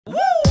Hey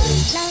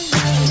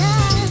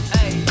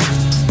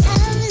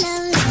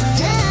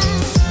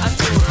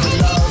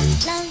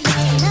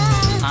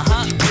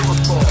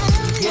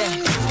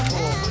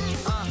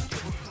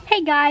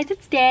guys,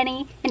 it's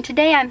Dani, and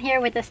today I'm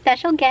here with a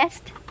special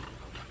guest.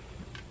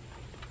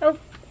 Oh,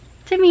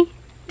 Timmy.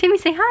 Timmy,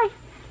 say hi.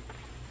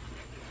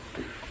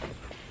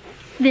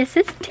 This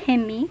is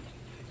Timmy.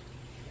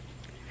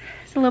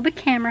 He's a little bit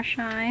camera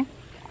shy.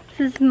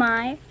 This is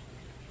my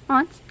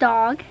aunt's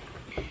dog.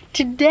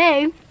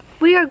 Today,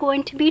 we are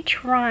going to be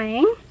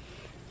trying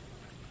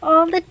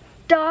all the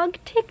dog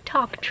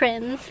TikTok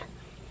trends.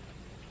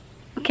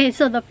 Okay,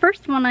 so the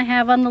first one I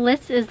have on the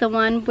list is the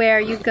one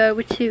where you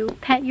go to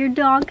pet your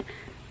dog,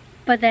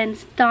 but then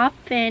stop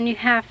and you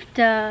have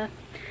to...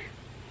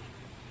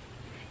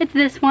 It's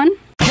this one.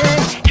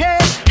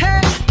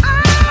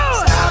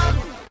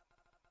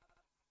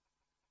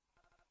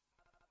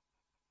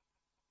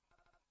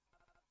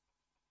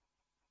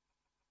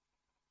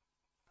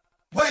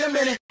 Wait a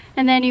minute.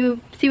 And then you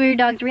see what your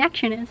dog's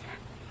reaction is.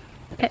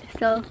 Okay,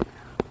 so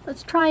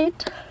let's try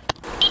it.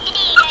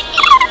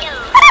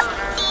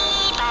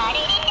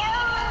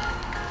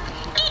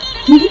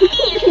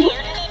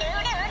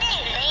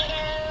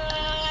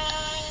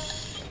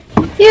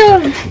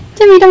 Ew,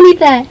 Timmy, don't eat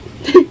that.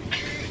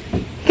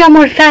 Got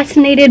more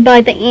fascinated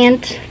by the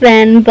ant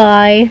than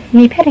by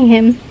me petting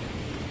him.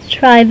 Let's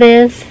try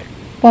this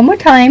one more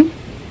time.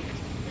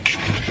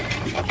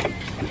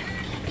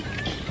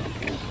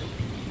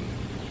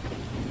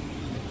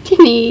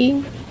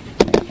 Timmy.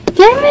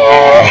 Damn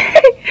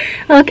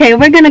it! Okay,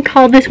 we're gonna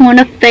call this one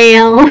a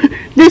fail.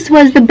 This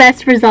was the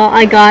best result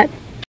I got.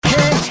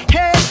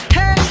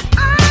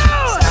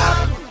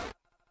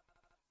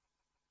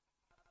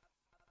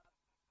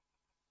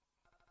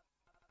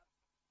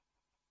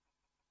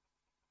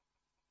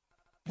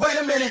 Wait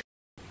a minute.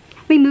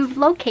 We moved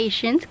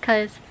locations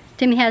because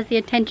Timmy has the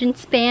attention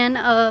span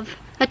of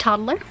a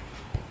toddler.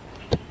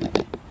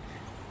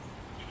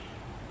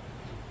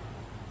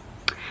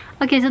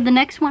 Okay, so the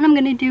next one I'm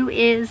gonna do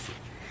is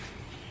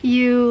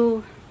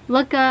you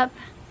look up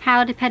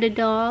how to pet a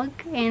dog,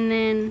 and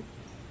then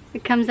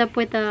it comes up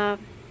with a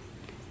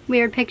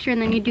weird picture,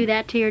 and then you do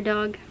that to your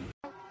dog.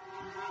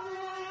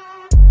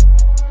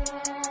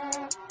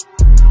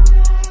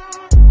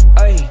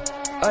 Ay,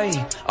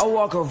 I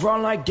walk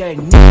around like that.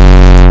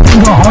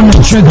 On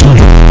the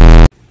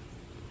trigger.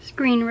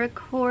 Screen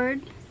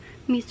record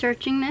me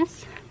searching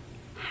this.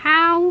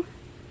 How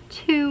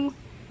to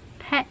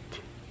pet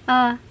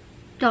a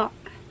dog.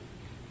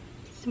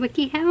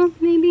 WikiHow,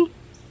 maybe?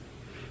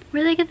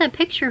 Where did I get that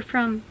picture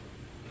from?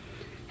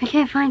 I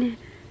can't find it.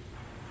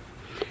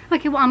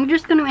 Okay, well, I'm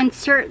just going to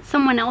insert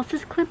someone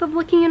else's clip of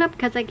looking it up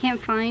because I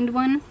can't find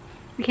one.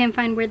 I can't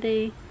find where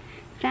they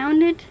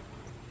found it.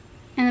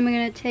 And then we're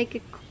going to take a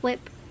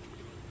clip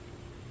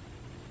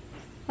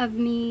of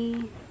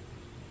me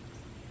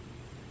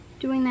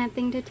doing that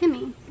thing to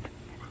Timmy.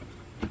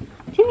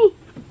 Timmy!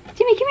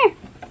 Timmy, come here!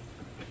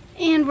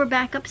 And we're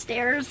back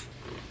upstairs.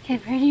 Okay,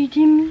 ready,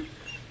 Timmy?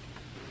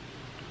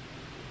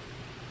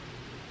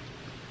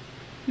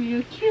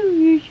 You're so cute,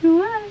 you're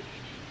so hot.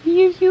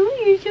 You're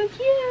so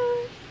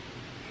cute.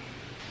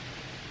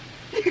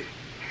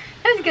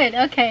 That was good,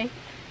 okay.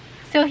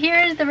 So here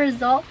is the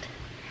result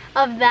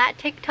of that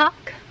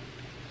TikTok.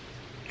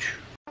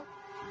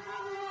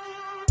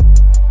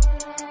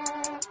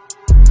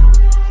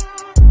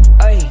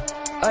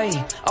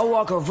 Ay, I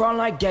walk around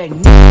like that.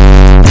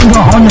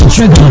 On the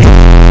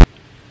trigger.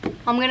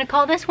 I'm gonna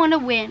call this one a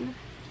win.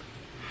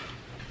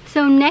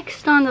 So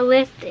next on the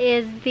list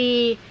is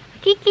the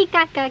kiki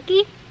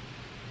kakaki,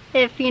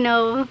 if you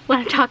know what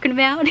I'm talking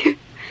about.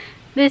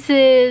 This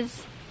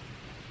is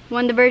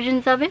one of the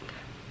versions of it.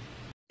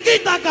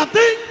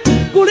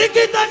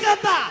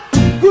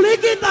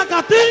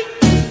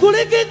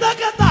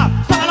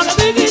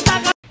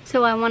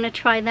 So I want to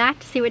try that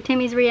to see what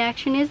Timmy's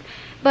reaction is,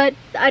 but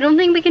I don't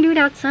think we can do it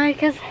outside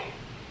because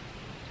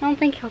I don't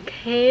think he'll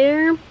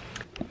care.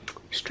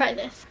 Let's try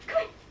this.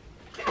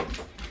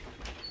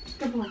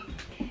 Good boy.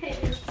 Okay,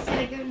 let's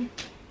see again.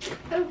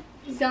 Oh,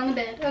 he's on the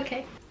bed.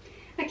 Okay.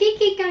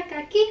 Akiki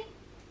kakaki.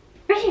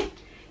 Right here.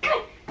 Come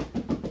on.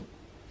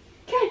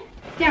 Come on.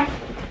 Down.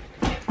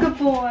 Good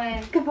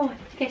boy. Good boy.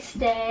 Okay,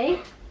 stay.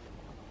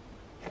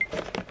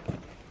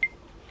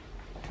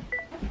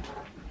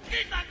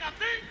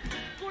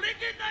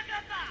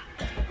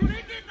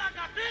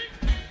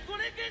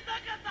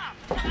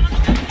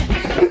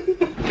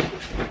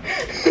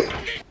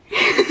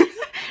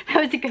 That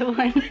was a good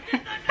one.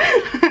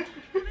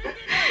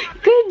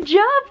 Good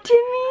job,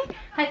 Timmy.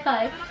 High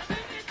five.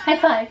 High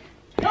five.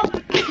 Oh.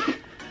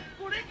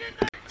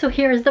 So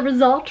here is the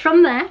result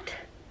from that.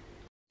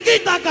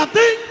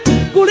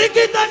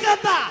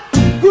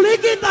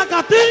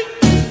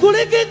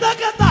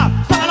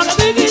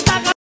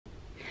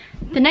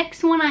 The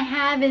next one I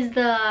have is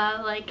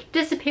the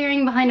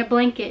disappearing behind a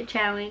blanket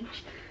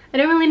challenge. I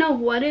don't really know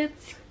what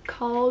it's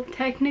called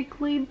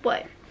technically,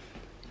 but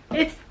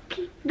it's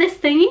this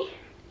thingy.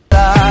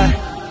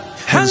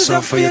 Hands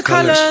up for your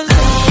colors.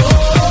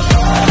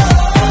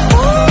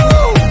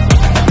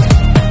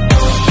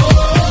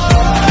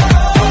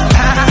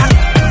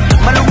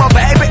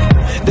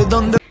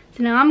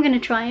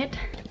 gonna try it.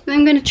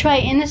 I'm gonna try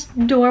it in this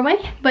doorway,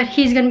 but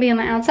he's gonna be on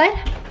the outside.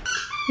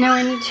 Now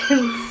I need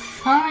to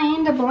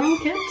find a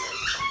blanket.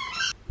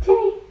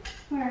 Timmy,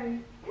 where are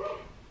you?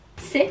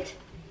 Sit,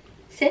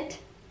 sit.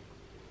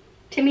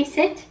 Timmy,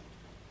 sit,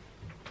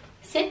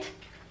 sit,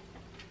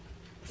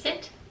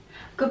 sit.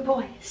 Good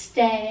boy,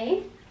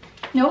 stay.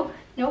 Nope,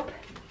 nope.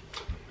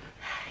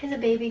 He's a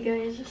baby,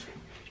 guys.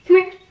 Come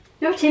here.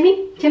 No,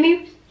 Timmy,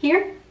 Timmy,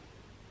 here.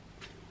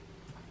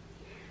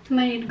 I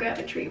might need to grab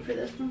a treat for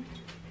this one.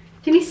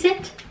 Timmy,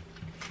 sit,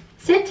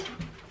 sit,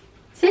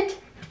 sit,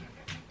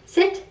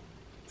 sit,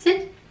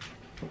 sit.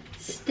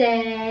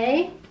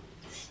 Stay,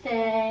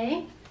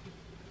 stay.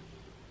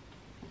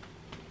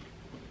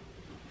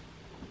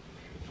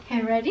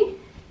 Okay, ready?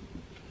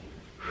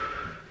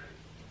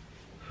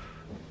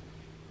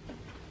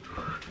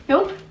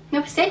 Nope,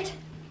 nope, sit.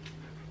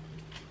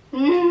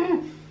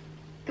 Go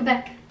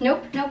back.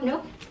 Nope, nope,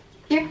 nope.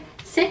 Here,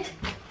 sit.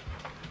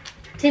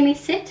 Timmy,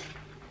 sit.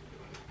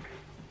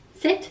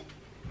 Sit.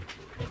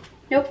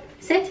 Nope,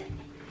 sit.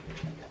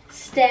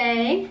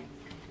 Stay.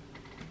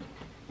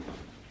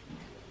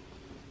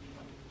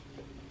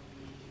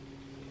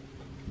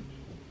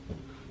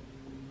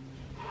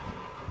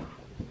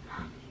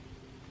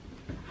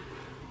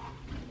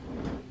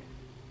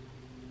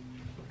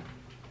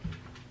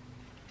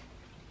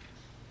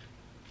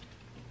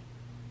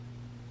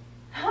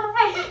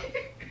 Hi.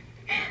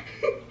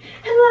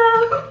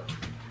 Hello.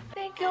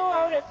 Think you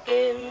wanna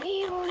give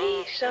me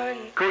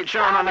reason. Coach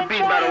Sean on the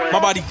beat, by the way. My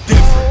body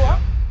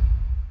different.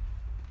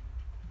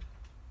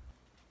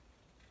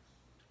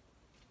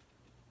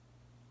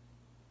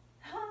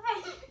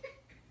 Hi.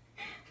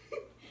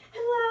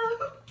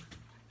 Hello.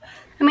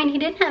 I mean, he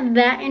didn't have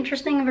that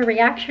interesting of a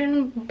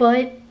reaction,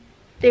 but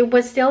it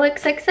was still a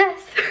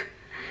success.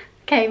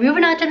 Okay,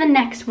 moving on to the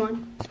next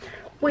one,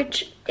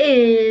 which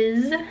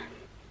is,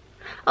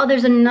 oh,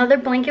 there's another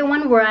blanket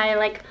one where I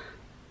like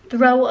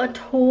throw a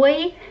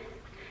toy,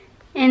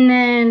 and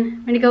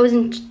then when it goes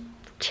and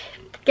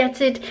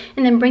gets it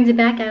and then brings it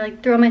back, I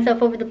like throw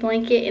myself over the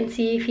blanket and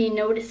see if he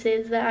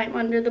notices that I'm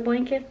under the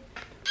blanket.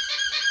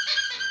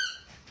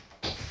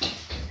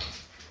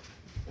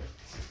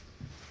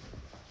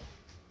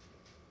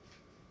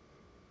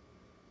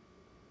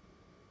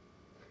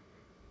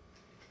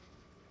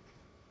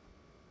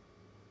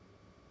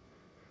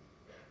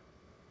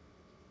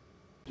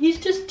 He's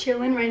just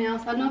chilling right now,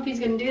 so I don't know if he's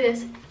gonna do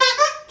this. Jimmy,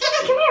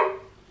 come here.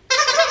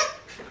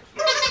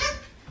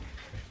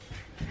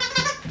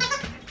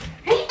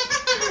 Ready?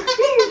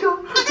 Here you go.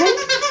 Ready?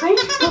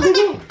 Ready? Go get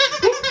it.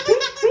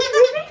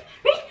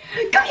 Ready?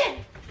 Go get it.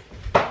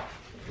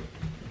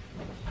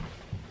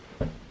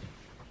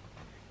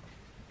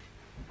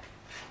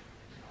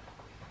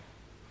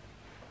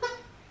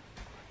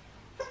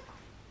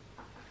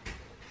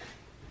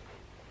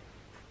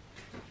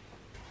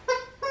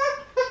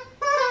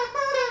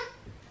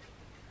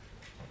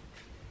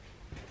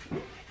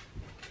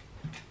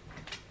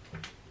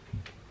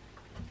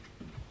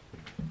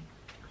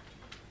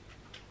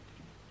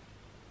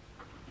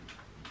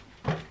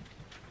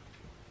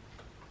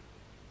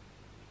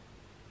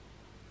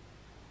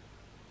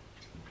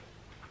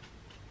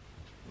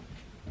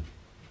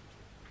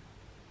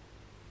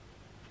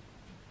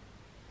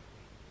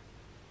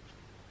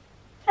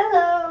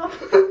 Hello.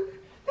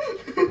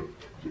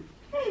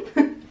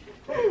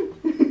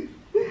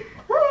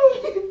 Hi.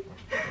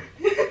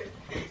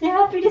 You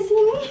happy to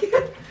see me?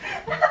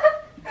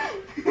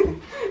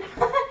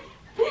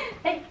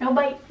 Hey, no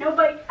bite, no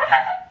bite.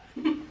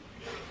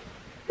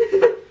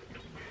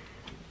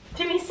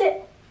 Jimmy,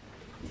 sit.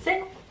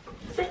 Sit.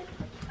 Sit.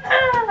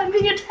 Ah, I'm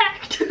being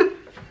attacked.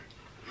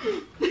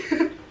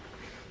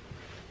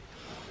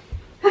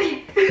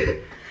 Okay.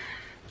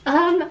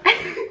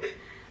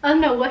 I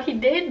don't know what he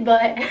did,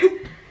 but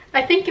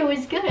I think it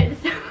was good.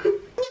 So.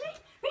 Ready?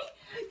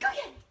 Go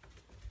get it.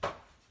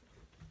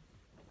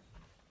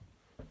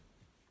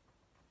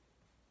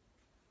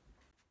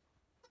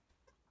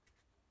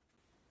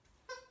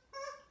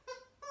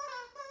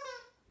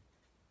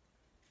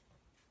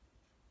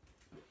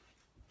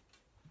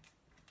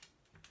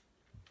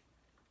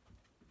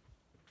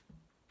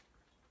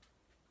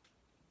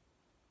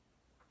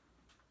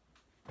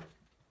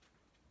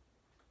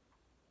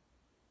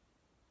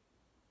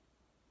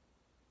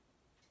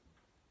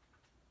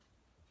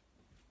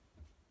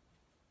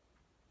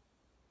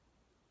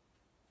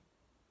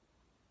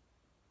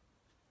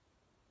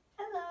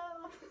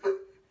 Hello.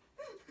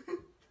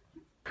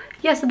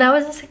 Yeah, so that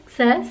was a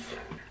success.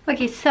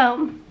 Okay,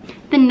 so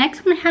the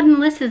next one I had on the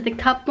list is the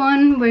cup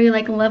one where you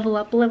like level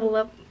up, level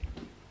up.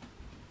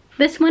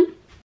 This one.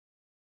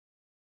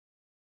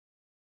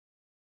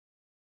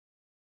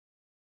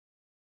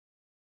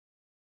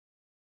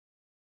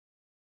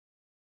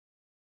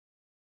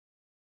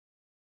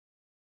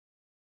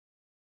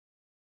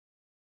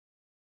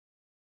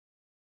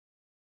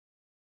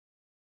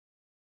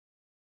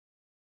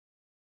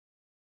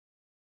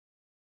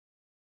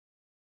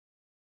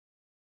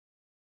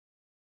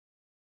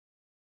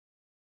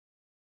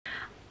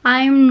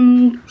 I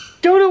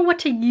don't know what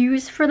to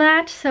use for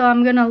that, so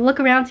I'm gonna look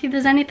around, see if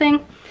there's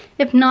anything.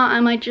 If not, I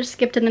might just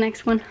skip to the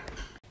next one.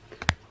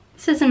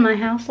 This isn't my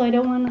house, so I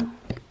don't want to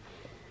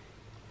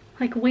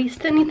like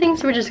waste anything.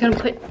 So we're just gonna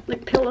put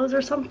like pillows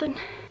or something.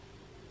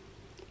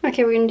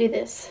 Okay, we're gonna do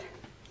this.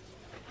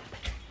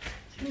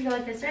 So we go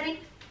like this. Ready?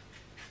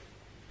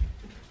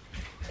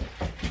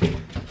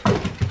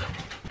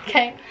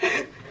 Okay.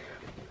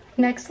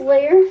 Next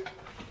layer.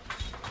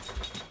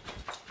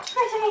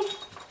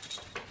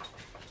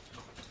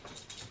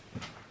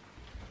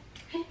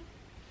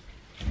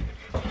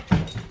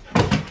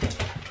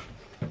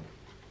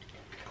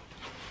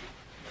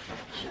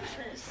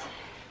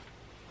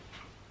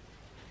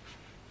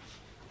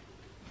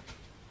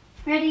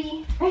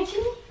 Ready?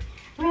 Ready?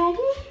 Ready?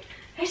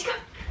 Let's go.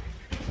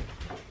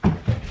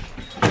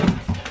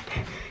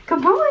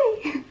 Good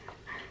boy.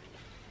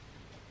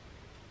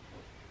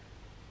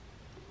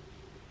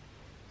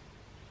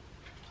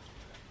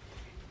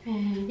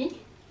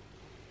 Ready?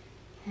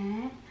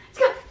 Let's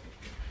go.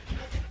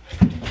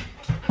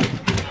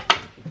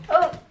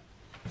 Oh.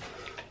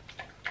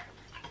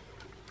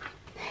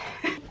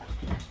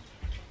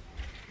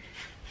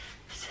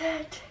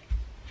 Set.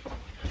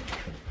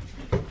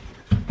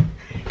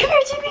 Come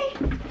here, Jimmy.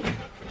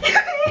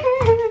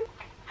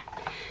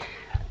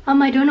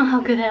 I don't know how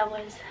good that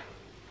was,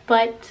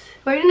 but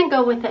we're gonna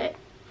go with it.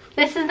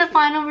 This is the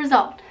final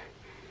result.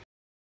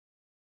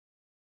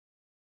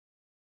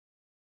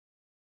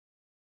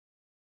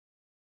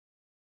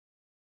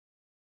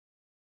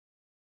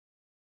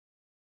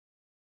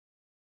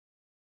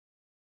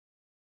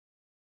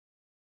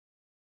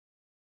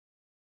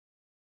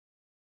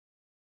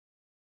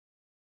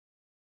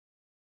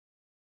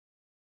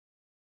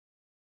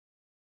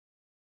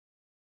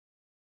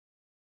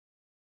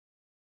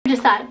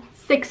 Decide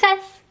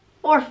success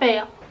or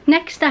fail.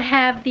 Next I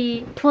have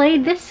the play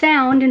this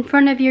sound in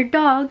front of your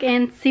dog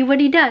and see what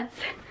he does.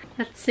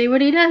 Let's see what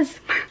he does.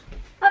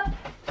 Up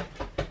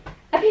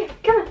here,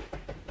 come on.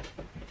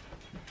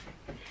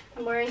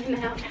 I'm wearing him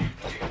out.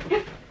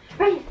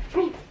 Ready,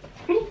 ready,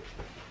 ready,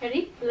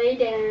 ready, lay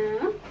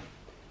down.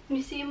 Can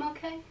you see him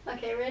okay?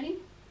 Okay, ready?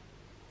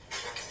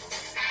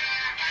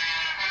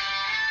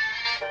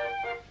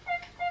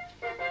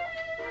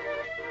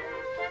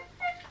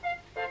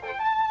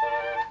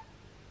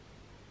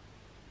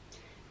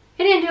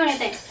 He didn't do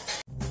anything.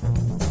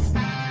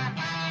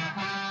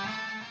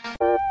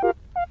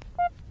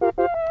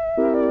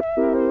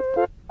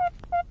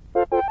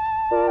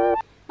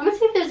 I'm gonna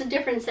see if there's a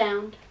different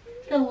sound.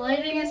 The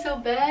lighting is so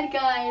bad,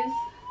 guys.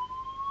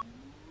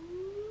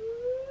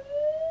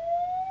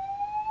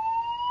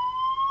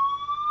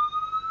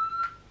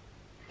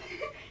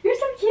 You're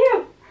so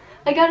cute.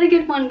 I got a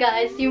good one,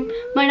 guys. You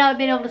might not have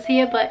been able to see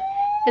it, but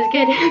it's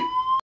good.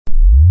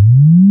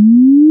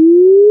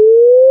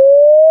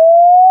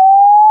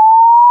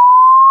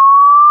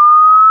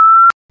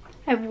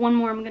 I have one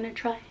more I'm gonna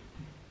try.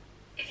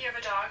 If you have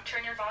a dog,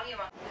 turn your volume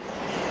up.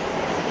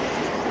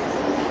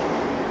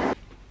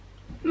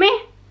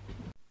 Meh.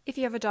 If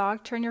you have a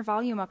dog, turn your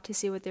volume up to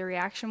see what their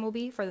reaction will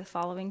be for the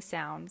following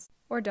sounds.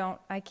 Or don't,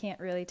 I can't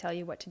really tell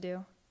you what to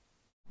do.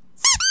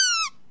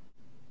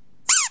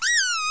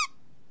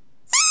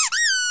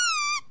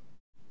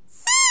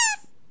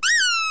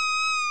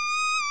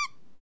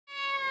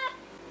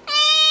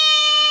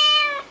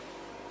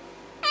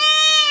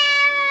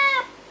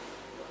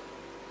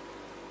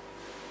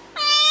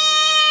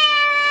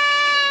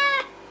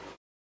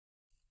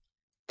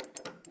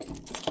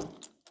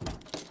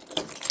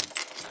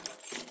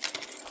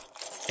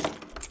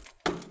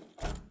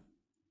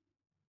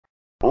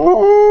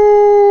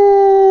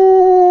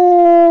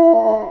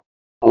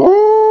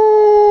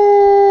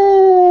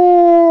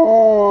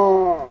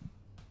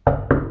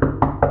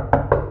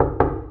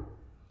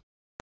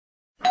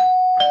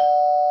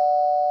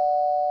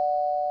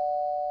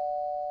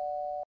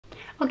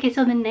 Okay,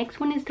 so the next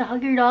one is to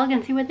hug your dog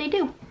and see what they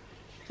do. I'm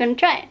gonna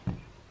try it.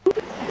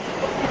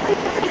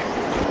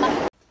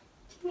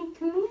 Jimmy,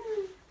 come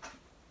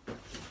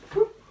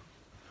here.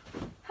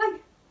 Hug.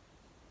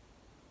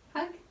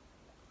 Hug.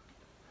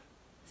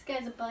 This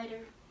guy's a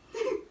biter.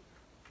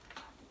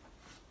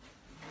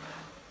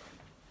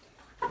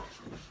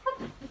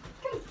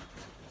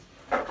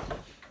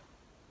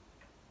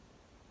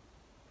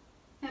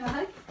 Have a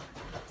hug?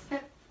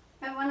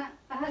 I want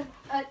a hug.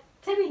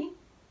 Timmy.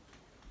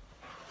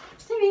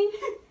 Timmy,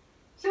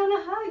 she want a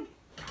hug.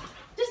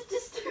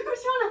 Just, she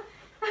want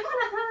I want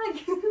a hug.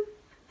 Come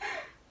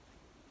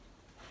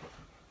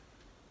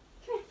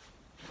here.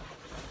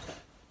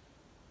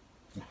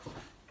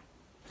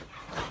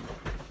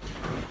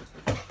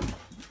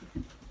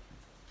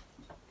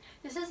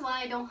 This is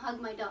why I don't hug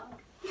my dog.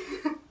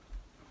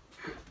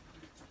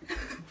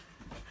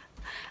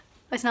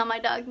 It's not my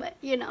dog, but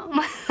you know.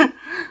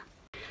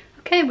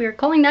 Okay, we're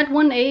calling that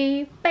one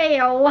a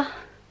fail.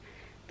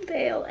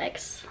 Fail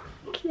X.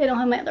 I don't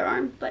have my other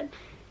arm, but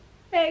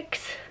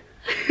X.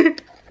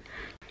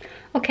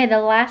 Okay, the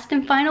last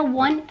and final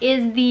one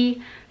is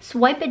the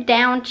swipe it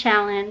down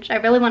challenge. I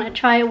really want to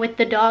try it with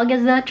the dog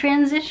as a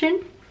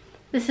transition.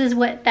 This is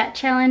what that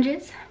challenge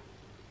is.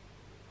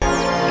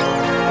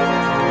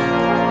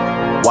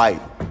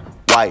 Wipe,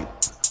 wipe,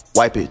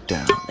 wipe it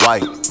down,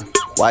 wipe,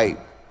 wipe,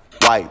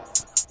 wipe,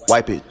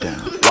 wipe it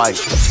down, wipe.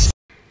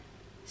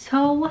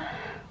 So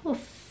we'll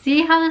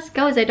see how this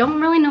goes. I don't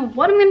really know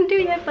what I'm gonna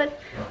do yet, but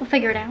we'll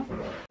figure it out.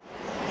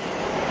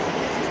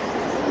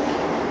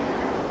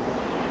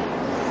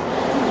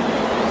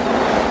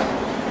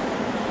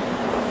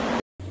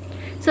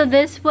 So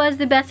this was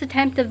the best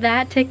attempt of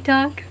that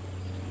TikTok.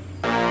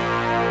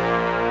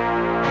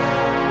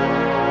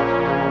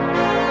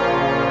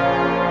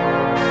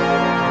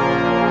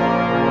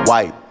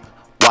 Wipe,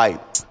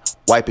 wipe,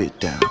 wipe it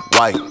down,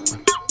 wipe,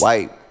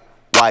 wipe,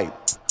 wipe,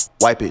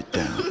 wipe it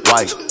down,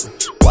 wipe,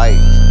 wipe,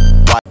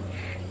 wipe.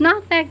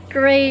 Not that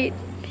great.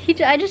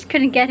 I just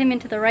couldn't get him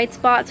into the right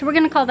spot, so we're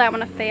gonna call that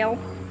one a fail.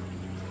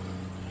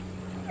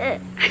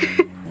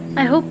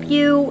 I hope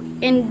you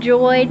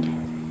enjoyed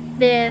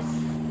this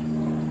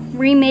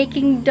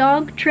remaking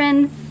dog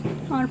trends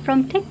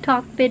from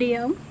TikTok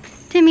video.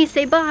 Timmy,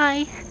 say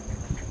bye.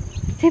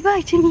 Say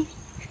bye, Timmy.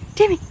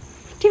 Timmy,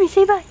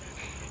 say bye.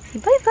 Say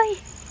bye-bye.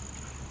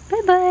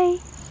 Bye-bye.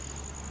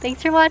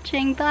 Thanks for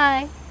watching.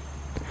 Bye.